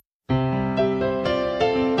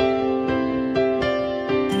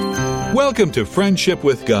Welcome to Friendship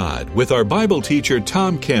with God with our Bible teacher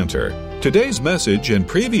Tom Cantor. Today's message and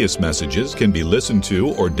previous messages can be listened to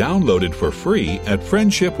or downloaded for free at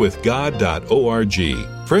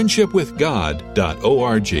friendshipwithgod.org.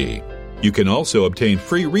 friendshipwithgod.org. You can also obtain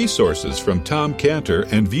free resources from Tom Cantor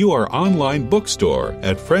and view our online bookstore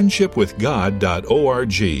at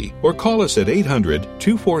friendshipwithgod.org or call us at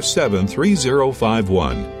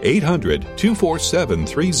 800-247-3051.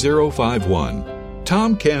 800-247-3051.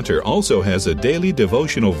 Tom Cantor also has a daily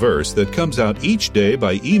devotional verse that comes out each day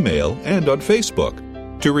by email and on Facebook.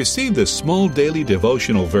 To receive the small daily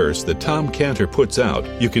devotional verse that Tom Cantor puts out,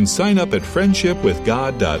 you can sign up at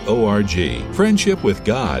friendshipwithgod.org,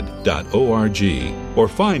 friendshipwithgod.org, or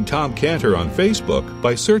find Tom Cantor on Facebook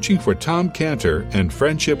by searching for Tom Cantor and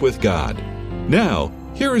Friendship with God. Now,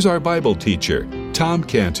 here is our Bible teacher, Tom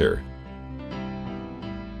Cantor.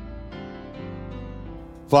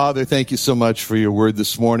 Father, thank you so much for your word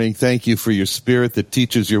this morning. Thank you for your Spirit that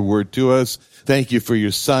teaches your word to us. Thank you for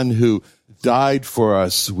your Son who died for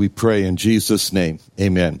us. We pray in Jesus' name.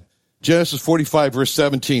 Amen. Genesis 45, verse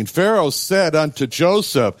 17. Pharaoh said unto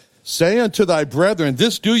Joseph, Say unto thy brethren,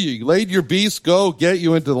 this do ye, lade your beasts, go, get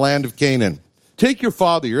you into the land of Canaan. Take your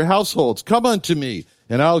father, your households, come unto me,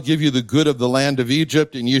 and I'll give you the good of the land of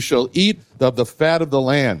Egypt, and ye shall eat of the fat of the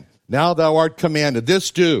land. Now thou art commanded,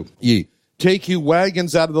 this do ye. Take you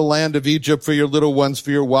wagons out of the land of Egypt for your little ones, for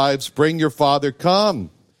your wives. Bring your father, come.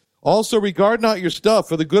 Also regard not your stuff,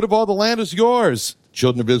 for the good of all the land is yours. The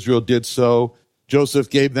children of Israel did so. Joseph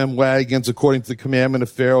gave them wagons according to the commandment of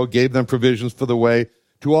Pharaoh, gave them provisions for the way.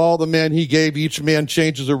 To all the men he gave each man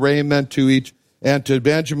changes of raiment to each. And to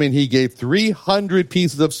Benjamin he gave 300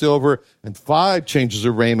 pieces of silver and 5 changes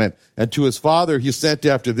of raiment. And to his father he sent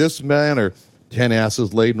after this manner, 10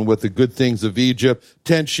 asses laden with the good things of Egypt,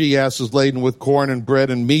 10 she-asses laden with corn and bread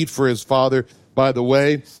and meat for his father by the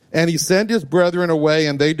way. And he sent his brethren away,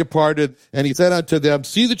 and they departed. And he said unto them,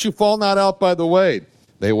 See that you fall not out by the way.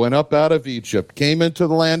 They went up out of Egypt, came into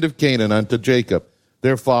the land of Canaan unto Jacob,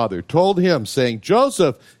 their father, told him, saying,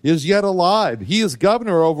 Joseph is yet alive. He is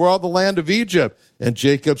governor over all the land of Egypt. And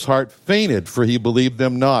Jacob's heart fainted, for he believed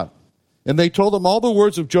them not. And they told him all the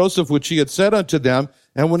words of Joseph which he had said unto them.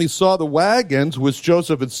 And when he saw the wagons which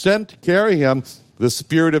Joseph had sent to carry him, the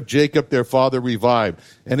spirit of Jacob their father revived.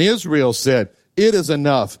 And Israel said, It is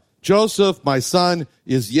enough. Joseph, my son,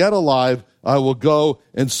 is yet alive. I will go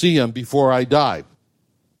and see him before I die.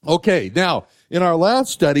 Okay, now, in our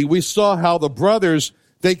last study, we saw how the brothers,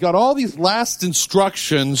 they got all these last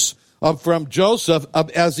instructions from Joseph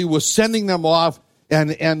as he was sending them off.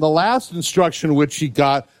 And the last instruction which he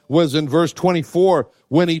got was in verse 24,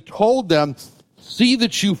 when he told them, See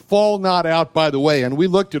that you fall not out by the way. And we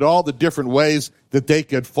looked at all the different ways that they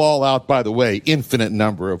could fall out by the way, infinite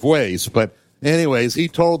number of ways. But anyways, he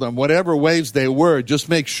told them, whatever ways they were, just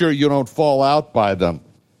make sure you don't fall out by them.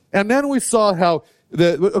 And then we saw how,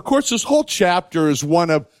 of course, this whole chapter is one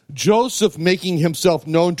of Joseph making himself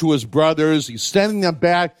known to his brothers. He's sending them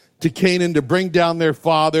back to Canaan to bring down their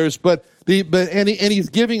fathers. And he's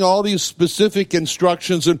giving all these specific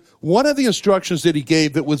instructions. And one of the instructions that he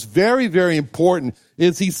gave that was very, very important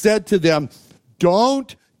is he said to them,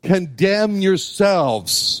 Don't condemn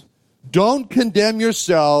yourselves. Don't condemn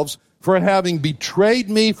yourselves for having betrayed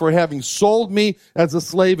me, for having sold me as a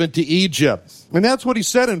slave into Egypt. And that's what he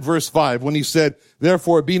said in verse 5 when he said,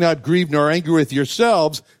 Therefore be not grieved nor angry with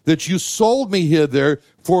yourselves that you sold me hither,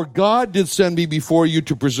 for God did send me before you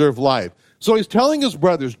to preserve life. So he's telling his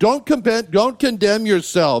brothers, don't condemn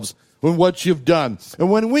yourselves on what you've done. And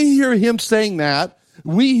when we hear him saying that,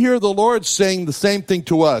 we hear the Lord saying the same thing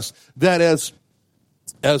to us, that as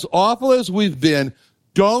awful as we've been,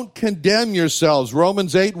 don't condemn yourselves.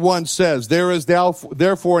 Romans 8:1 says, There is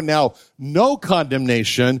therefore now no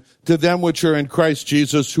condemnation to them which are in Christ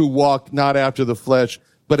Jesus, who walk not after the flesh,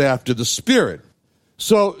 but after the Spirit.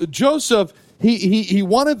 So Joseph, he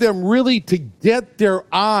wanted them really to get their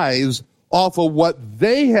eyes off of what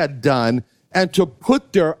they had done and to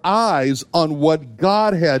put their eyes on what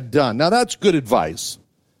God had done. Now that's good advice.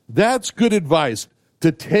 That's good advice,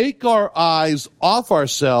 to take our eyes off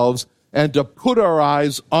ourselves and to put our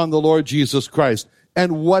eyes on the Lord Jesus Christ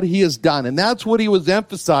and what he has done. And that's what he was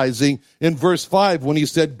emphasizing in verse 5 when he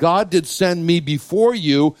said, God did send me before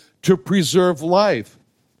you to preserve life.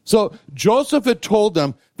 So Joseph had told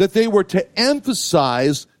them that they were to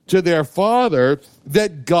emphasize to their father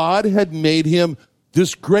that God had made him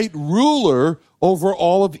this great ruler over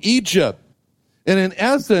all of Egypt. And in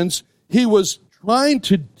essence, he was trying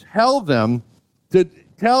to tell their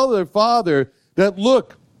father that,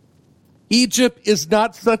 look, Egypt is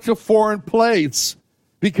not such a foreign place,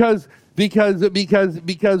 because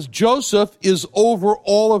because Joseph is over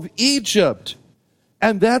all of Egypt.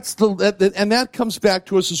 And that comes back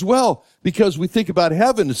to us as well, because we think about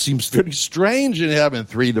heaven. It seems very strange in heaven,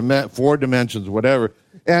 4 dimensions, whatever.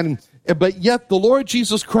 But yet the Lord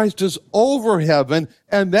Jesus Christ is over heaven,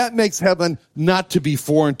 and that makes heaven not to be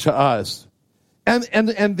foreign to us. And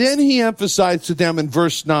then he emphasized to them in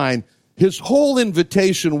verse 9, his whole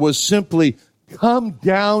invitation was simply, come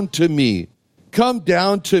down to me. Come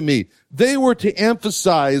down to me. They were to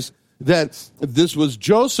emphasize that this was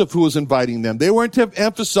Joseph who was inviting them. They weren't to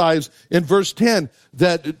emphasize in verse 10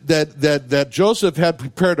 that Joseph had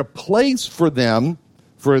prepared a place for them,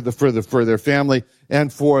 for their family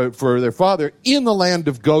and for their father in the land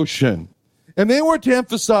of Goshen. And they were to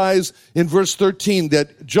emphasize in verse 13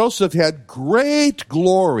 that Joseph had great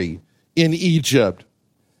glory in Egypt.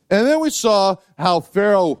 And then we saw how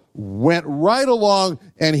Pharaoh went right along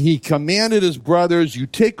and he commanded his brothers, you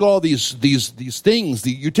take all these things,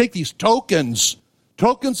 you take these tokens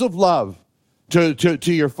of love to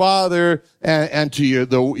your father and to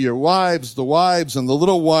your wives, the wives and the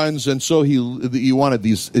little ones. And so he wanted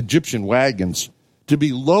these Egyptian wagons to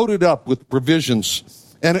be loaded up with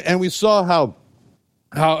provisions. And we saw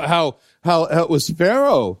how it was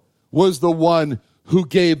Pharaoh was the one who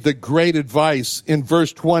gave the great advice in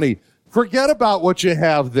verse 20. Forget about what you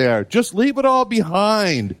have there. Just leave it all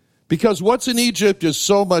behind, because what's in Egypt is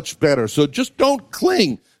so much better. So just don't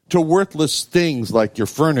cling to worthless things like your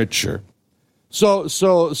furniture. So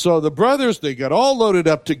the brothers, they got all loaded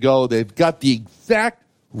up to go. They've got the exact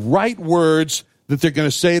right words that they're going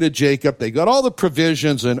to say to Jacob. They got all the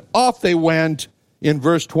provisions, and off they went. In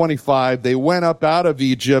verse 25, they went up out of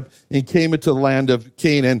Egypt and came into the land of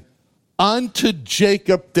Canaan, unto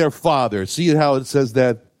Jacob their father. See how it says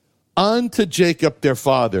that? Unto Jacob their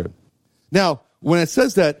father. Now, when it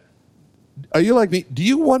says that, are you like me? Do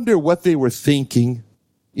you wonder what they were thinking?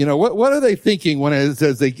 You know, what are they thinking when it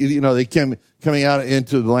says they came coming out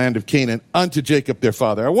into the land of Canaan unto Jacob their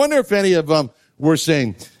father? I wonder if any of them were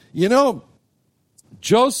saying,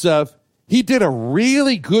 Joseph, he did a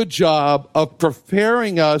really good job of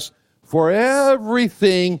preparing us for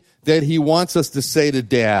everything that he wants us to say to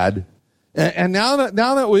Dad. And now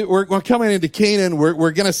that we're coming into Canaan,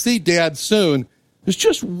 we're going to see Dad soon. There's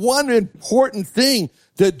just one important thing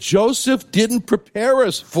that Joseph didn't prepare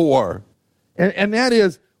us for. And that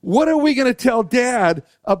is, what are we going to tell Dad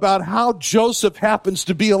about how Joseph happens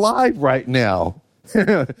to be alive right now?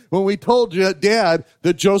 When we told Dad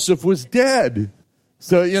that Joseph was dead.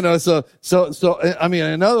 So, I mean,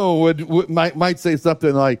 another one might say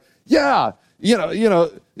something like, yeah,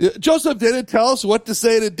 Joseph didn't tell us what to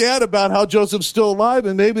say to Dad about how Joseph's still alive,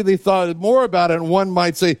 and maybe they thought more about it, and one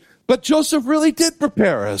might say, but Joseph really did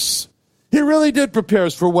prepare us. He really did prepare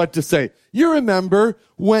us for what to say. You remember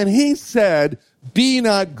when he said, be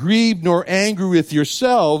not grieved nor angry with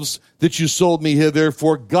yourselves that you sold me hither,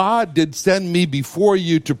 for God did send me before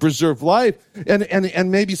you to preserve life.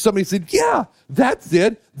 And maybe somebody said, yeah, that's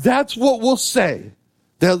it. That's what we'll say.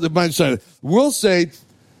 We'll say,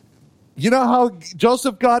 you know how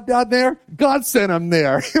Joseph got down there? God sent him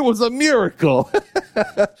there. It was a miracle.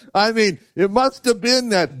 I mean, it must have been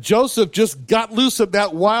that Joseph just got loose of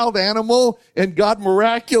that wild animal and God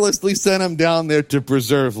miraculously sent him down there to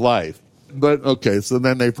preserve life. But okay, so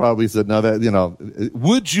then they probably said, no,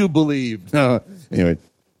 would you believe? No. Anyway,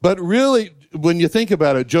 but really, when you think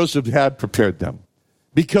about it, Joseph had prepared them.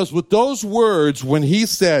 Because with those words, when he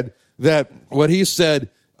said that, what he said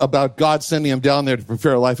about God sending him down there to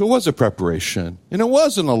prepare life, it was a preparation, and it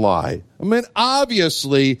wasn't a lie. I mean,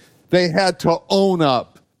 obviously, they had to own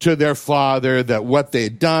up to their father that what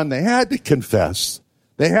they'd done, they had to confess.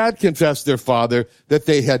 They had confessed their father that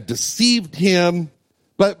they had deceived him,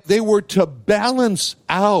 but they were to balance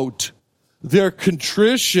out their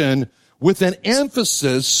contrition with an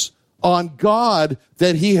emphasis on God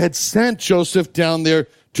that he had sent Joseph down there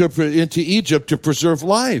into Egypt to preserve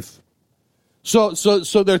life. So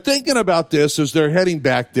they're thinking about this as they're heading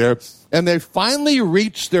back there, and they finally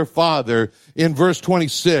reach their father in verse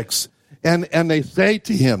 26, and they say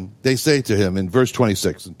to him in verse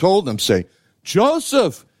 26, and told them, saying,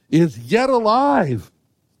 Joseph is yet alive,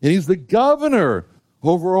 and he's the governor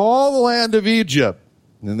over all the land of Egypt.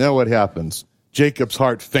 And then what happens? Jacob's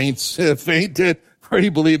heart fainted, for he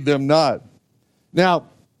believed them not. Now,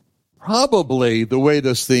 probably the way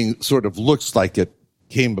this thing sort of looks like it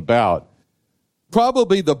came about,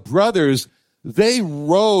 probably the brothers, they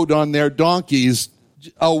rode on their donkeys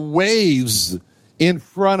a ways in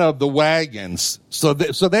front of the wagons. So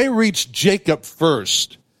they reached Jacob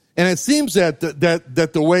first. And it seems that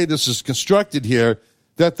the way this is constructed here,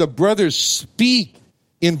 that the brothers speak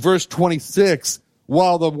in verse 26,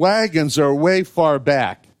 while the wagons are way far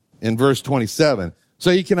back in verse 27.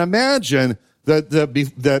 So you can imagine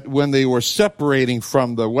that when they were separating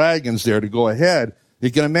from the wagons there to go ahead,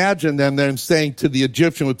 you can imagine them saying to the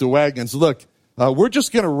Egyptian with the wagons, look, we're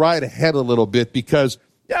just going to ride ahead a little bit because,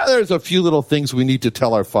 there's a few little things we need to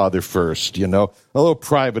tell our father first, a little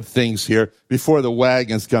private things here before the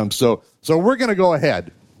wagons come. So we're going to go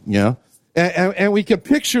ahead, And we can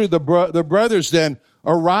picture the brothers then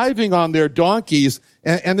arriving on their donkeys,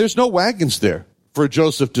 and there's no wagons there for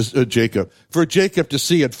Jacob to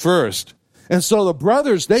see it first. And so the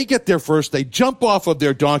brothers, they get there first, they jump off of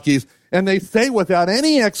their donkeys, and they say without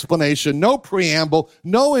any explanation, no preamble,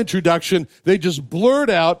 no introduction, they just blurt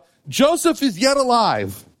out, Joseph is yet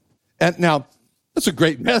alive. And now, that's a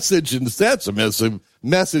great message, and that's a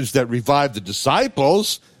message that revived the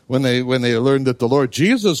disciples when they learned that the Lord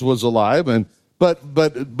Jesus was alive.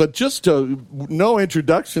 But just no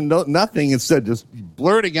introduction, nothing, instead just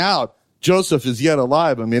blurting out, Joseph is yet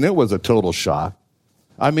alive. It was a total shock.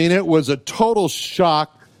 It was a total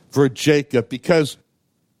shock for Jacob, because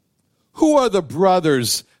who are the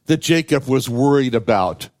brothers that Jacob was worried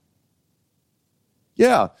about?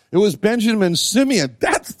 Yeah, it was Benjamin and Simeon.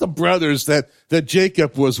 That's the brothers that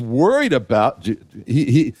Jacob was worried about.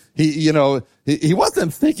 He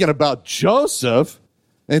wasn't thinking about Joseph.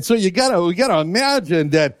 And so we gotta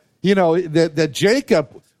imagine that, that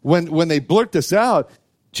Jacob, when they blurt this out,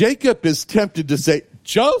 Jacob is tempted to say,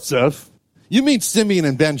 Joseph? You mean Simeon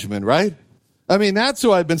and Benjamin, right? That's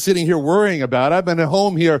who I've been sitting here worrying about. I've been at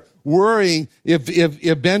home here worrying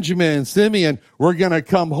if Benjamin and Simeon were going to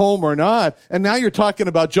come home or not. And now you're talking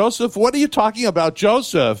about Joseph? What are you talking about,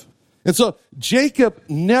 Joseph? And so Jacob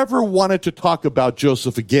never wanted to talk about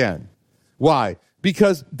Joseph again. Why?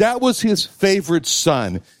 Because that was his favorite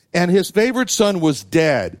son, and his favorite son was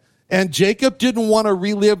dead. And Jacob didn't want to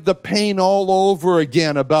relive the pain all over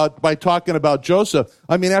again by talking about Joseph.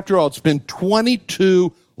 After all, it's been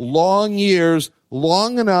 22 long years,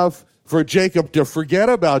 long enough for Jacob to forget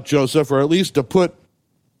about Joseph, or at least to put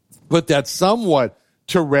that somewhat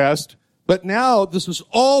to rest. But now this is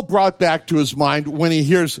all brought back to his mind when he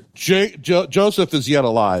hears Joseph is yet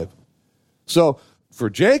alive. So for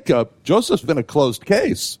Jacob, Joseph's been a closed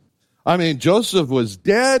case. Joseph was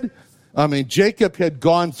dead. Jacob had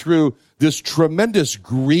gone through this tremendous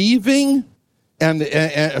grieving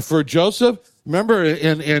and for Joseph. Remember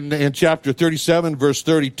in chapter 37, verse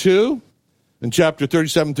 32, in chapter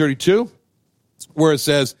 37, 32, where it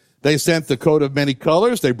says, they sent the coat of many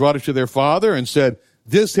colors. They brought it to their father and said,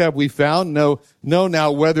 this have we found. Know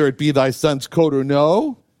now whether it be thy son's coat or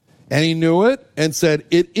no. And he knew it and said,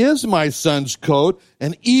 it is my son's coat.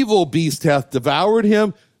 An evil beast hath devoured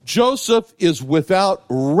him. Joseph is without,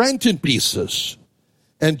 rent in pieces.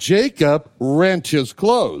 And Jacob rent his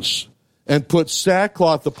clothes and put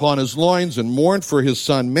sackcloth upon his loins and mourned for his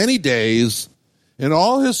son many days. And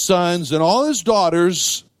all his sons and all his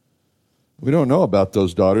daughters, we don't know about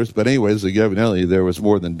those daughters, but anyways, evidently there was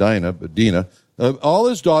more than Dinah. All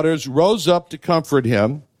his daughters rose up to comfort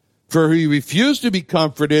him, for he refused to be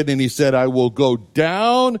comforted, and he said, I will go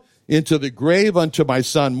down into the grave unto my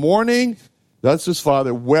son mourning. Thus his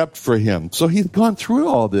father wept for him. So he's gone through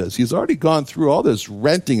all this. He's already gone through all this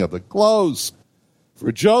renting of the clothes.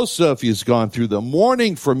 For Joseph, he's gone through the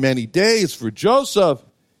mourning for many days. For Joseph,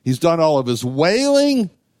 he's done all of his wailing.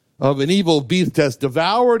 Of an evil beast has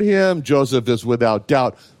devoured him. Joseph is without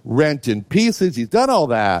doubt rent in pieces. He's done all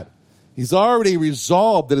that. He's already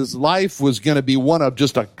resolved that his life was going to be one of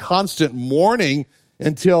just a constant mourning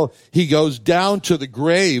until he goes down to the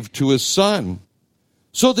grave to his son.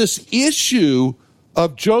 So this issue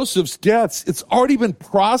of Joseph's death, it's already been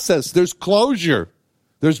processed. There's closure.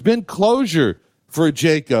 There's been closure for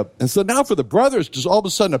Jacob. And so now for the brothers to all of a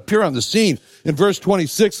sudden appear on the scene in verse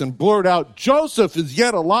 26 and blurt out, Joseph is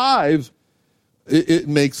yet alive, it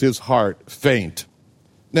makes his heart faint.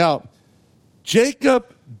 Now,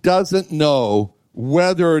 Jacob doesn't know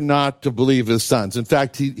whether or not to believe his sons. In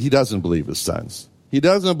fact, he doesn't believe his sons. He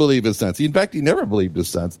doesn't believe his sons. In fact, he never believed his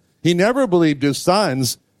sons. He never believed his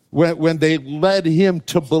sons when they led him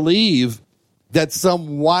to believe that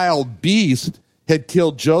some wild beast had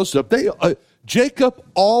killed Joseph. Jacob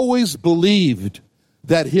always believed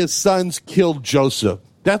that his sons killed Joseph.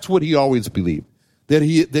 That's what he always believed. That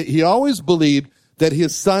he always believed that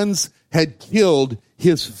his sons had killed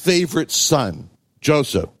his favorite son,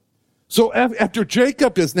 Joseph. So after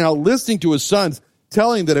Jacob is now listening to his sons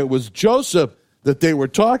telling that it was Joseph that they were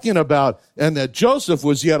talking about and that Joseph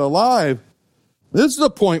was yet alive, this is the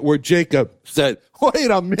point where Jacob said, wait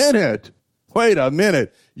a minute.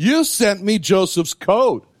 You sent me Joseph's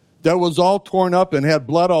coat. that was all torn up and had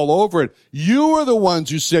blood all over it. You were the ones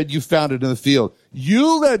who said you found it in the field.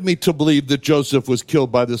 You led me to believe that Joseph was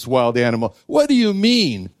killed by this wild animal. What do you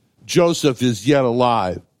mean Joseph is yet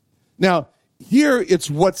alive? Now, here it's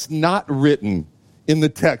what's not written in the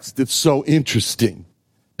text that's so interesting,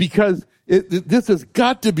 because this has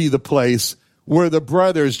got to be the place where the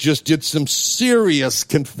brothers just did some serious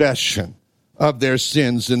confession of their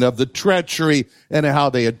sins and of the treachery and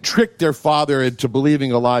how they had tricked their father into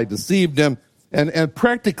believing a lie, deceived him, and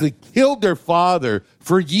practically killed their father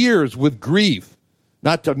for years with grief,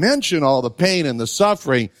 not to mention all the pain and the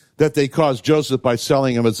suffering that they caused Joseph by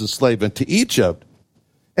selling him as a slave into Egypt.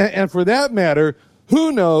 And for that matter,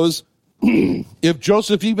 who knows if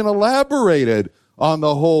Joseph even elaborated on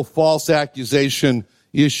the whole false accusation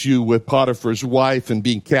issue with Potiphar's wife and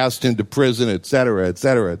being cast into prison, et cetera, et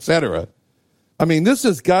cetera, et cetera. I mean, this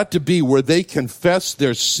has got to be where they confess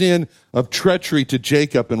their sin of treachery to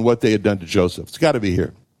Jacob and what they had done to Joseph. It's got to be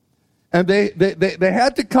here. And they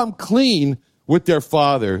had to come clean with their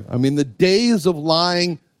father. I mean, the days of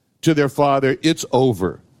lying to their father, it's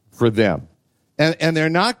over for them. And they're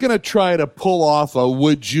not going to try to pull off a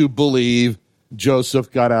would you believe Joseph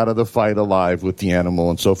got out of the fight alive with the animal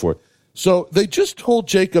and so forth. So they just told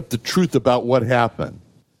Jacob the truth about what happened.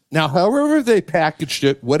 Now, however they packaged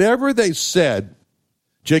it, whatever they said,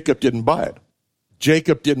 Jacob didn't buy it.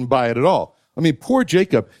 Jacob didn't buy it at all. I mean, poor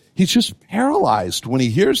Jacob, he's just paralyzed when he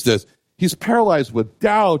hears this. He's paralyzed with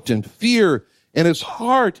doubt and fear, and his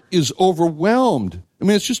heart is overwhelmed. I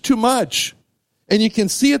mean, it's just too much. And you can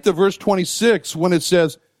see at the verse 26 when it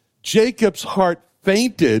says, Jacob's heart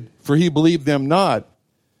fainted, for he believed them not.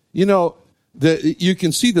 You know, you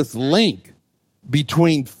can see this link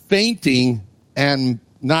between fainting and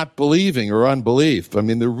not believing or unbelief. I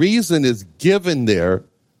mean, the reason is given there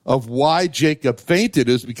of why Jacob fainted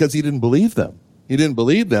is because he didn't believe them. He didn't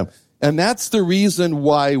believe them. And that's the reason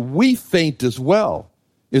why we faint as well.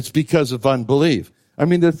 It's because of unbelief. I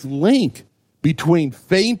mean, this link between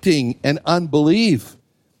fainting and unbelief,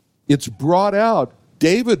 it's brought out.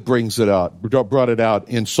 David brought it out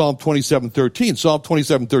in Psalm 27:13. Psalm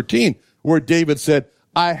 27:13, where David said,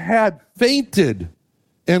 I had fainted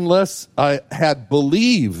unless I had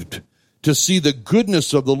believed to see the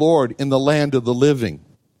goodness of the Lord in the land of the living.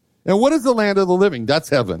 And what is the land of the living? That's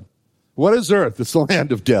heaven. What is earth? It's the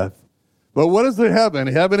land of death. But what is the heaven?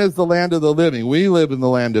 Heaven is the land of the living. We live in the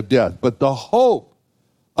land of death. But the hope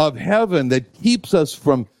of heaven that keeps us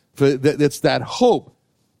from, it's that hope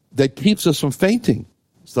that keeps us from fainting.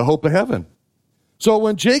 It's the hope of heaven. So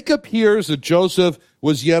when Jacob hears that Joseph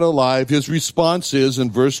was yet alive, his response is,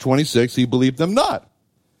 in verse 26, he believed them not.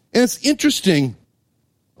 And it's interesting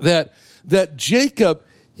that Jacob,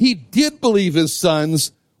 he did believe his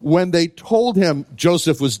sons when they told him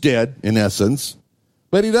Joseph was dead, in essence,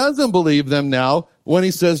 but he doesn't believe them now when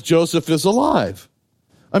he says Joseph is alive.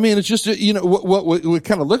 I mean, it's just, you know, what it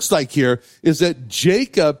kind of looks like here is that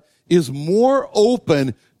Jacob is more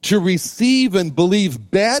open to receive and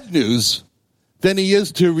believe bad news than he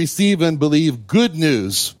is to receive and believe good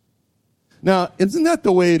news. Now, isn't that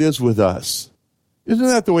the way it is with us? Isn't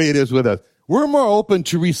that the way it is with us? We're more open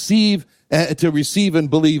to receive and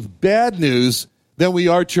believe bad news than we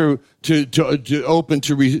are to open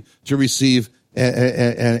to receive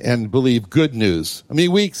and believe good news. I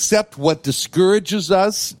mean, we accept what discourages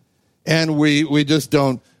us, and we just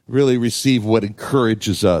don't really receive what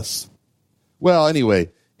encourages us. Well, anyway,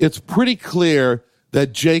 it's pretty clear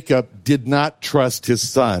that Jacob did not trust his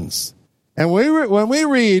sons. And when we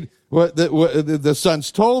read what the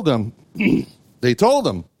sons told him, they told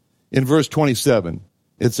him in verse 27,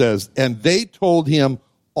 it says, and they told him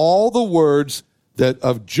all the words that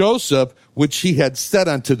of Joseph, which he had said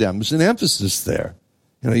unto them. There's an emphasis there.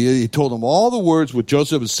 You know, he told them all the words which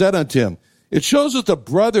Joseph had said unto him. It shows that the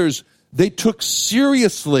brothers, they took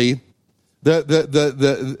seriously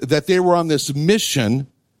that they were on this mission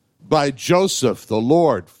by Joseph, the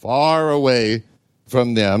Lord, far away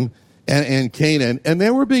from them and Canaan, and they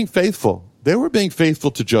were being faithful. They were being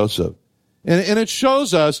faithful to Joseph. And it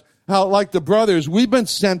shows us how, like the brothers, we've been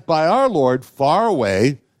sent by our Lord far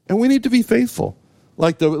away, and we need to be faithful.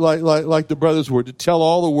 Like the brothers were, to tell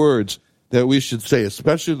all the words that we should say,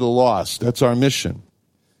 especially the lost. That's our mission.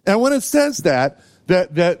 And when it says that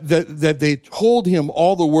they told him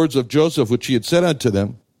all the words of Joseph, which he had said unto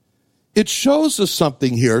them, it shows us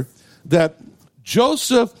something here, that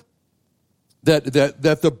Joseph, that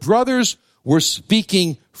the brothers were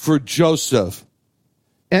speaking for Joseph.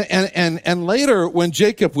 And later, when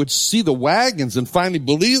Jacob would see the wagons and finally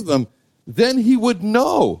believe them, then he would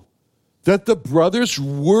know that the brothers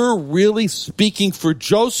were really speaking for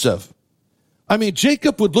Joseph. I mean,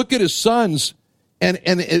 Jacob would look at his sons, and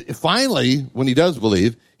finally, when he does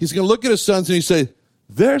believe, he's going to look at his sons and he say,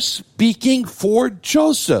 they're speaking for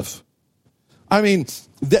Joseph. I mean,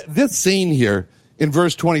 this scene here in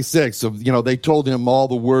verse 26 of, they told him all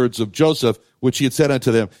the words of Joseph, which he had said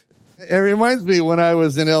unto them. It reminds me when I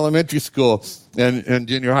was in elementary school and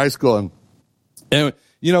junior high school. And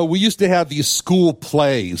we used to have these school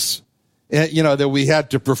plays, that we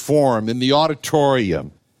had to perform in the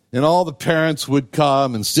auditorium. And all the parents would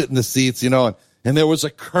come and sit in the seats, and there was a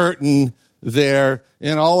curtain there.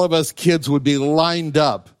 And all of us kids would be lined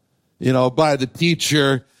up, by the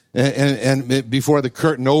teacher and before the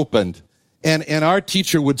curtain opened. And our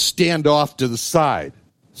teacher would stand off to the side,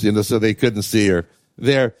 so they couldn't see her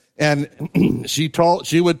there. And she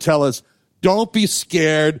would tell us, don't be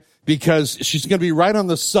scared, because she's going to be right on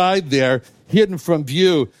the side there, hidden from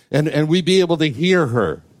view, and we'd be able to hear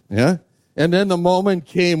her. Yeah. And then the moment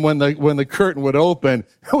came when the curtain would open,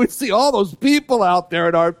 and we'd see all those people out there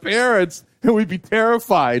and our parents, and we'd be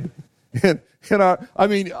terrified. And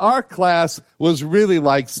our class was really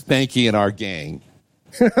like Spanky and our gang.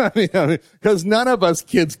 Because none of us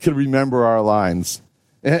kids could remember our lines.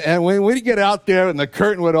 And when we get out there and the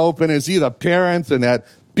curtain would open and see the parents and that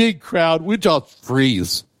big crowd, we'd just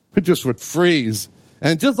freeze. We just would freeze.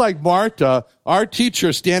 And just like Marta, our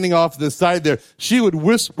teacher standing off to the side there, she would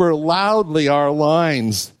whisper loudly our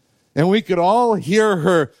lines. And we could all hear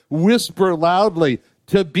her whisper loudly,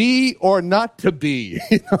 to be or not to be.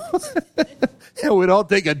 And we'd all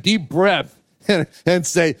take a deep breath and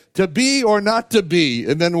say, to be or not to be,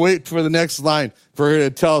 and then wait for the next line for her to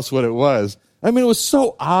tell us what it was. I mean, it was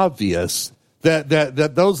so obvious that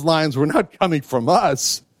those lines were not coming from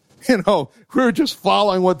us. We were just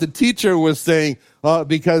following what the teacher was saying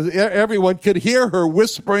because everyone could hear her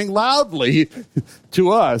whispering loudly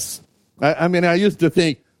to us. I used to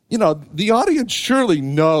think, the audience surely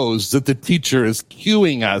knows that the teacher is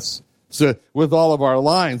cueing us with all of our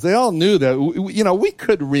lines. They all knew that, we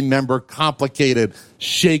could remember complicated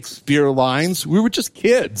Shakespeare lines. We were just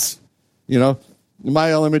kids.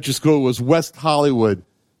 My elementary school was West Hollywood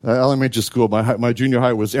Elementary School. My junior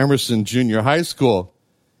high was Emerson Junior High School.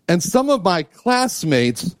 And some of my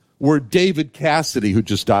classmates were David Cassidy, who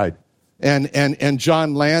just died, and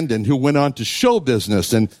John Landon, who went on to show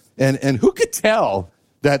business. And who could tell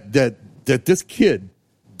that this kid,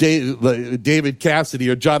 David Cassidy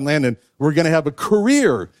or John Landon, were going to have a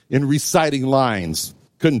career in reciting lines?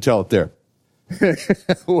 Couldn't tell it there.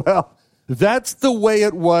 Well, that's the way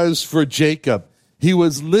it was for Jacob. He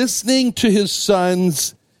was listening to his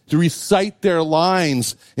sons to recite their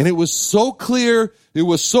lines, and it was so clear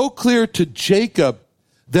to Jacob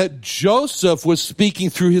that Joseph was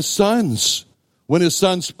speaking through his sons when his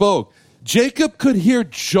son spoke. Jacob could hear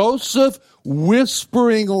Joseph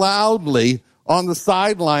whispering loudly on the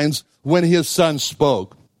sidelines when his son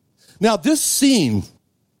spoke. Now, this scene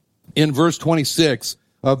in verse 26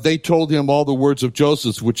 of they told him all the words of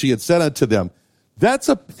Joseph, which he had said unto them, that's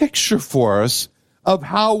a picture for us of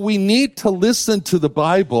how we need to listen to the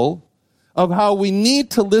Bible, of how we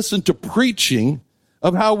need to listen to preaching,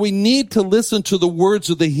 of how we need to listen to the words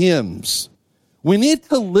of the hymns. We need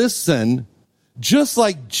to listen just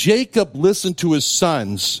like Jacob listened to his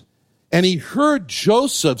sons, and he heard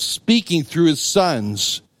Joseph speaking through his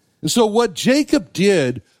sons. And so what Jacob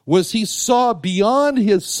did was he saw beyond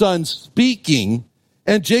his son speaking,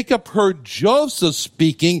 and Jacob heard Joseph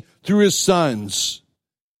speaking through his sons.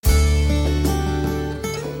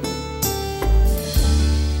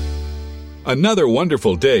 Another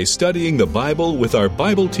wonderful day studying the Bible with our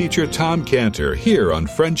Bible teacher Tom Cantor here on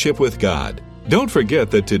Friendship with God. Don't forget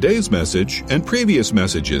that today's message and previous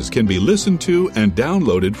messages can be listened to and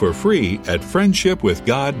downloaded for free at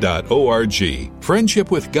friendshipwithgod.org.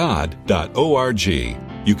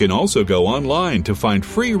 friendshipwithgod.org. You can also go online to find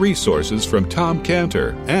free resources from Tom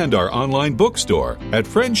Cantor and our online bookstore at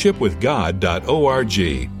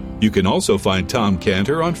friendshipwithgod.org. You can also find Tom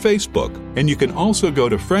Cantor on Facebook, and you can also go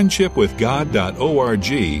to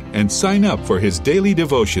friendshipwithgod.org and sign up for his daily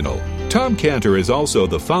devotional. Tom Cantor is also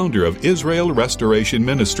the founder of Israel Restoration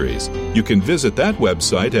Ministries. You can visit that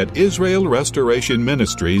website at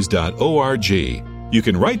israelrestorationministries.org. You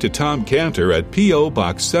can write to Tom Cantor at P.O.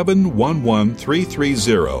 Box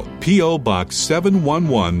 711330, P.O. Box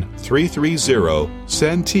 711330,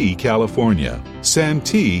 Santee, California.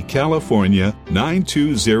 Santee, California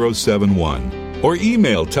 92071. Or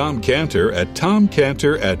email Tom Cantor at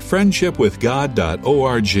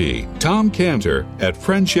tomcantor@friendshipwithgod.org. Tom Cantor at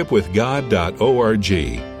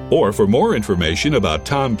friendshipwithgod.org. Or for more information about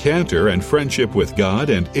Tom Cantor and Friendship with God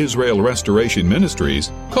and Israel Restoration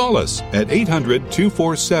Ministries, call us at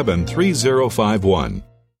 800-247-3051.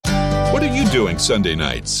 What are you doing Sunday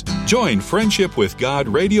nights? Join Friendship with God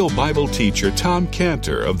radio Bible teacher Tom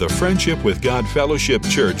Cantor of the Friendship with God Fellowship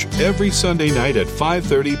Church every Sunday night at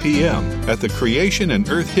 5:30 p.m. at the Creation and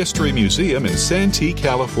Earth History Museum in Santee,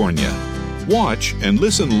 California. Watch and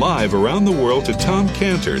listen live around the world to Tom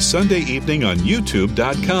Cantor Sunday evening on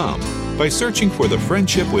YouTube.com by searching for the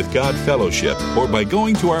Friendship with God Fellowship or by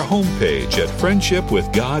going to our homepage at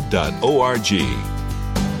friendshipwithgod.org.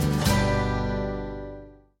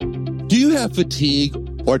 Do you have fatigue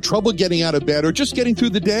or trouble getting out of bed or just getting through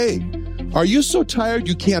the day? Are you so tired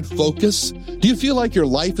you can't focus? Do you feel like your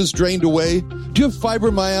life is drained away? Do you have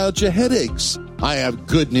fibromyalgia, headaches? I have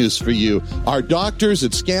good news for you. Our doctors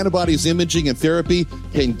at Scantibodies Imaging and Therapy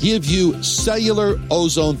can give you cellular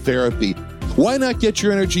ozone therapy. Why not get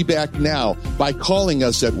your energy back now by calling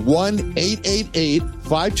us at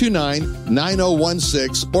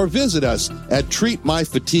 1-888-529-9016 or visit us at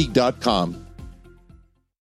treatmyfatigue.com.